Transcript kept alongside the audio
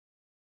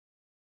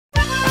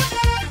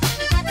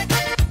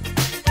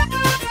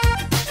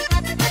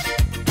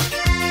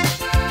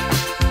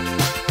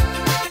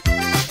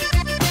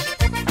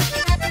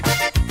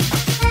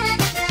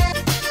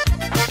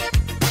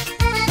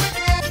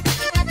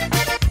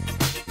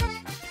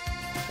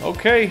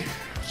Okay,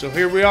 so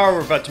here we are.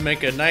 We're about to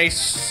make a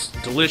nice,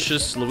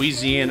 delicious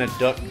Louisiana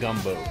duck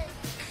gumbo.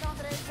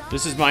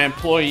 This is my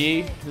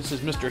employee. This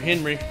is Mr.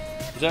 Henry.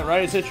 Is that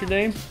right? Is that your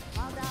name?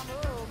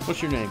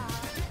 What's your name?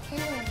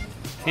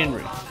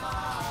 Henry.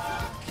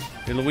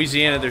 In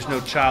Louisiana, there's no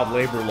child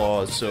labor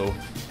laws, so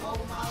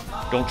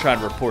don't try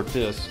to report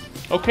this.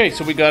 Okay,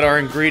 so we got our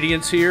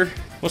ingredients here.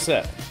 What's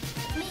that?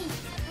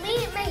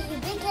 Meat make you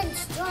big and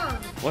strong.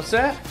 What's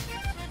that?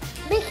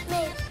 Meat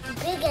make you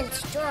big and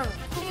strong.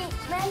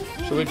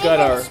 So we've got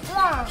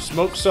our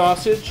smoked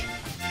sausage.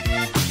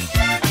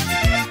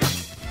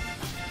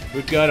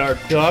 We've got our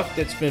duck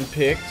that's been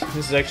picked.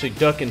 This is actually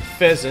duck and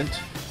pheasant.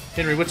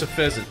 Henry, what's a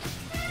pheasant?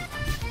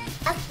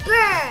 A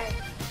bird.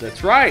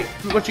 That's right.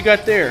 What you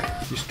got there?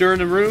 You stirring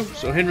the roux?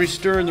 So Henry's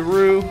stirring the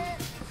roux.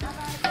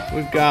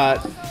 We've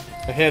got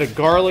a head of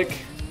garlic,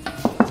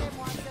 a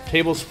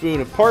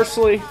tablespoon of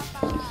parsley,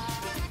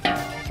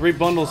 3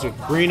 bundles of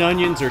green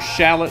onions or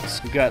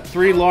shallots. We've got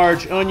 3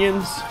 large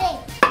onions,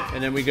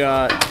 and then we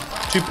got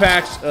 2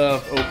 packs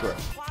of okra.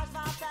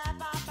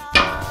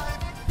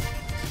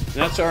 And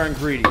that's our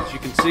ingredients. You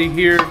can see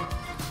here,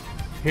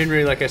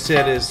 Henry, like I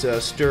said, is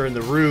stirring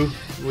the roux.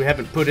 We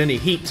haven't put any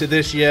heat to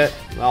this yet.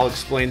 I'll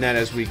explain that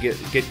as we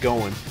get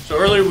going. So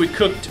earlier we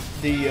cooked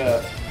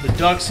the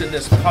ducks in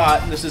this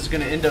pot, and this is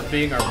going to end up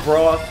being our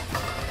broth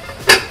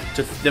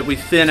that we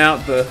thin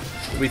out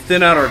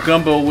our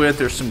gumbo with.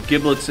 There's some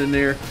giblets in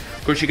there.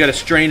 Of course, you got to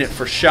strain it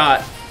for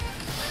shot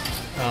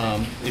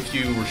if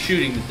you were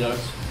shooting the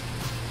ducks.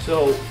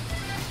 So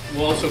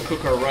we'll also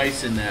cook our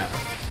rice in that.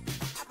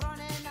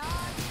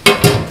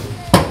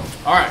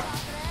 All right,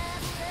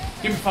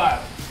 give me 5.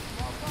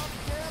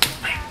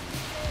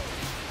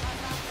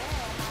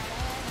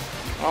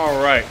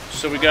 All right,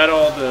 so we got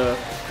all the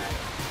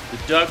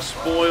ducks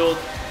boiled.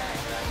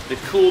 They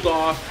cooled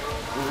off.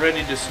 We're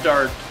ready to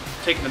start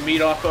taking the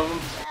meat off of them.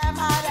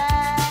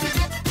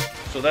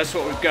 So that's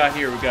what we've got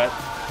here. We've got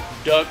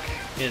duck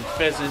and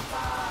pheasant.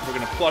 We're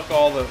gonna pluck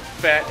all the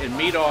fat and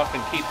meat off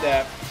and keep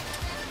that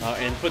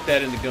and put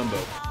that in the gumbo.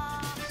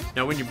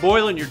 Now when you're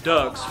boiling your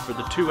ducks for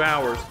the 2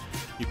 hours,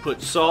 you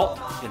put salt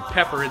and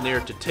pepper in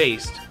there to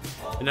taste,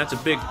 and that's a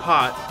big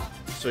pot,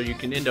 so you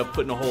can end up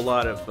putting a whole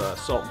lot of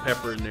salt and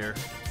pepper in there.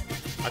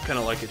 I kind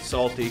of like it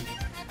salty.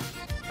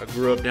 I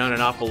grew up down in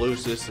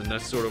Opelousas, and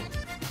that's sort of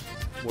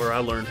where I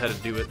learned how to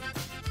do it.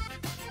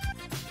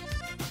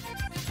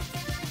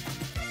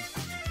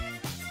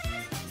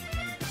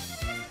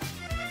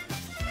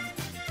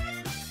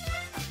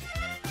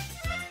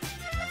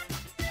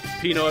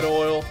 Peanut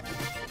oil,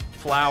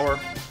 flour,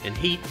 and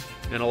heat,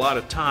 and a lot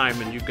of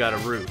time, and you've got a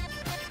roux.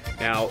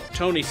 Now,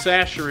 Tony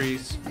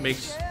Sachery's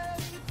makes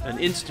an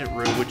instant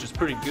roux, which is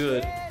pretty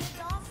good.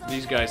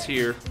 These guys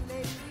here,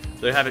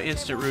 they have an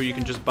instant roux you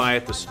can just buy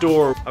at the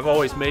store. I've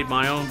always made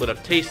my own, but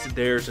I've tasted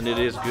theirs, and it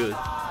is good.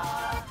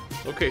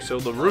 Okay, so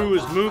the roux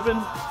is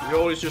moving. You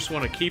always just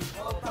want to keep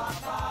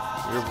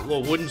your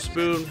little wooden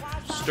spoon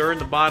stirring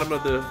the bottom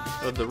of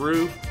the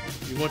roux.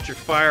 You want your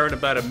fire at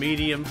about a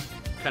medium,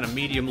 kind of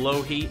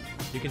medium-low heat.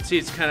 You can see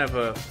it's kind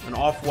of an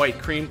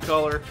off-white cream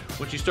color.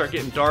 Once you start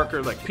getting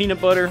darker, like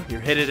peanut butter, you're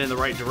headed in the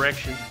right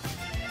direction.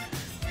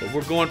 But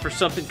we're going for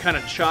something kind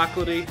of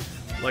chocolatey,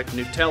 like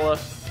Nutella,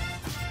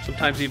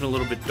 sometimes even a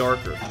little bit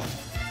darker.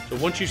 So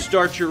once you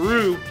start your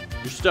roux,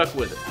 you're stuck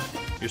with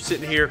it. You're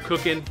sitting here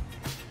cooking.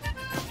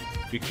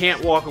 You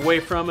can't walk away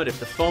from it.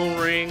 If the phone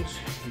rings,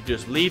 you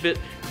just leave it.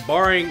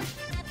 Barring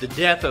the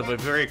death of a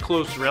very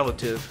close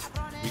relative,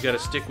 you got to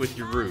stick with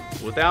your roux.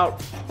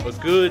 Without a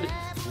good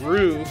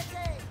roux,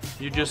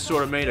 you just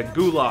sort of made a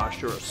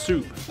goulash or a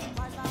soup.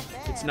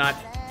 It's not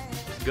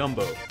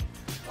gumbo.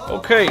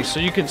 Okay, so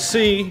you can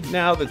see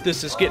now that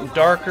this is getting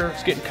darker.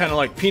 It's getting kind of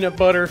like peanut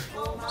butter.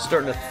 It's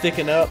starting to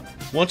thicken up.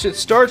 Once it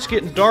starts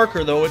getting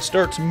darker, though, it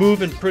starts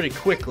moving pretty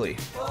quickly.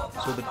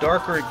 So the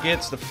darker it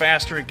gets, the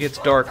faster it gets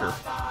darker.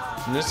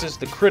 And this is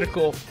the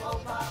critical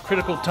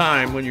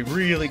time when you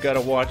really got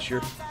to watch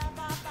your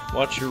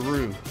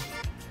roux.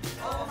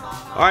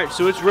 All right,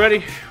 so it's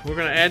ready. We're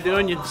gonna add the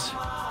onions.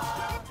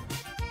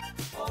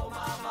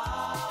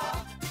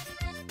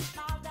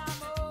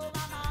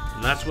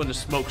 And that's when the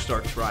smoke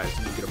starts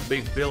rising. You get a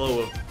big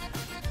billow of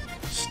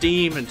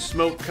steam and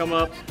smoke come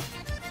up.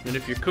 And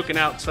if you're cooking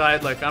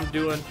outside like I'm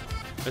doing,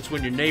 that's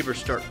when your neighbors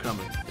start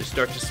coming. They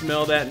start to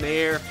smell that in the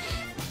air.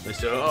 They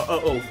say,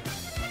 uh-oh,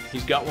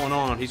 he's got one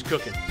on, he's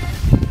cooking.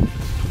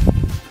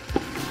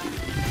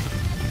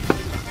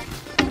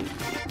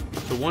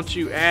 So once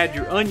you add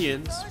your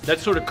onions,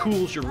 that sort of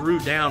cools your roux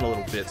down a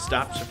little bit,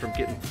 stops it from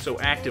getting so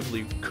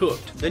actively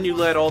cooked. Then you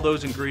let all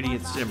those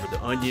ingredients simmer,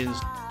 the onions,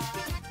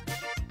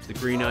 the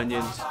green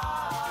onions,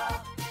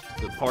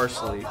 the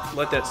parsley.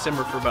 Let that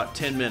simmer for about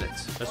 10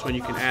 minutes. That's when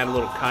you can add a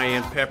little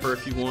cayenne pepper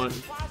if you want.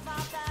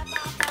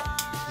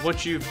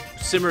 Once you've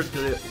simmered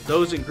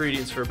those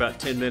ingredients for about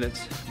 10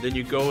 minutes, then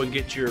you go and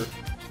get your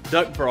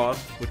duck broth,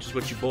 which is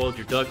what you boiled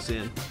your ducks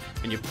in,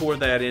 and you pour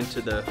that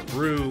into the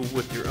roux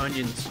with your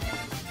onions,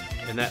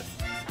 and that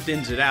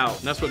thins it out,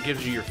 and that's what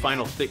gives you your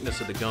final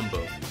thickness of the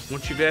gumbo.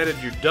 Once you've added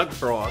your duck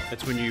broth,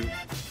 that's when you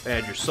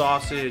add your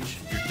sausage,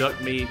 your duck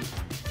meat,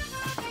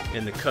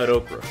 and the cut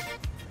okra.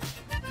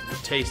 You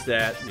taste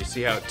that, and you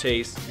see how it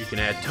tastes. You can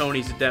add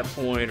Tony's at that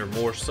point, or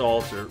more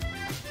salt, or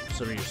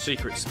some of your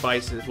secret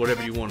spices,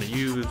 whatever you want to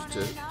use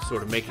to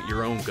sort of make it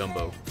your own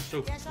gumbo.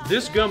 So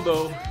this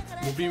gumbo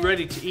will be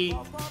ready to eat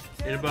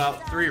in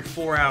about 3 or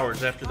 4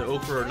 hours after the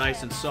okra are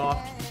nice and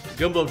soft.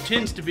 Gumbo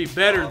tends to be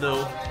better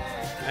though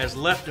as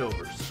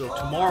leftovers. So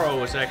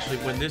tomorrow is actually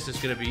when this is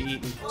going to be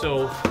eaten.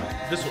 So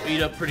this will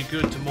eat up pretty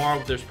good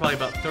tomorrow. There's probably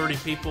about 30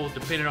 people,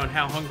 depending on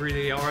how hungry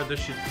they are. This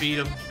should feed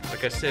them.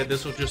 Like I said,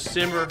 this will just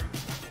simmer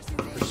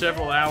for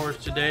several hours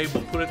today.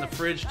 We'll put it in the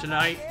fridge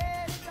tonight,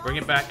 bring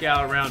it back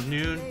out around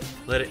noon,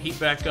 let it heat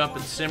back up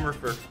and simmer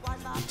for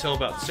until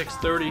about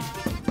 6:30,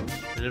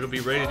 and it'll be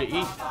ready to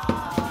eat.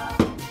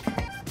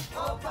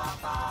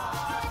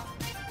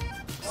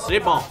 C'est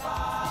bon.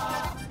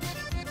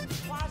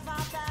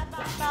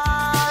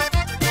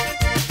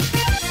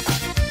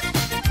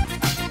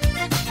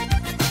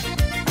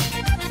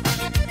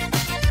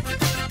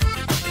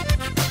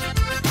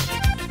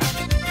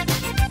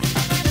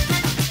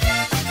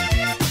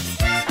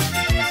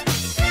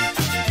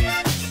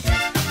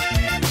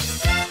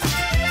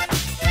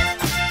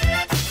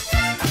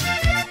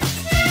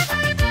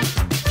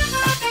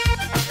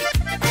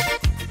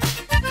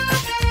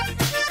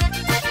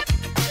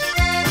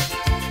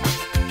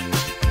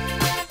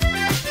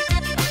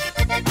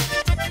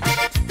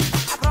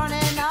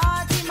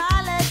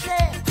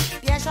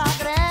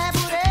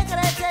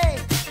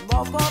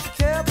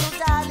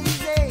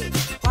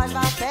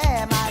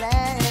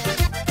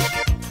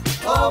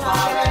 Oh,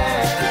 my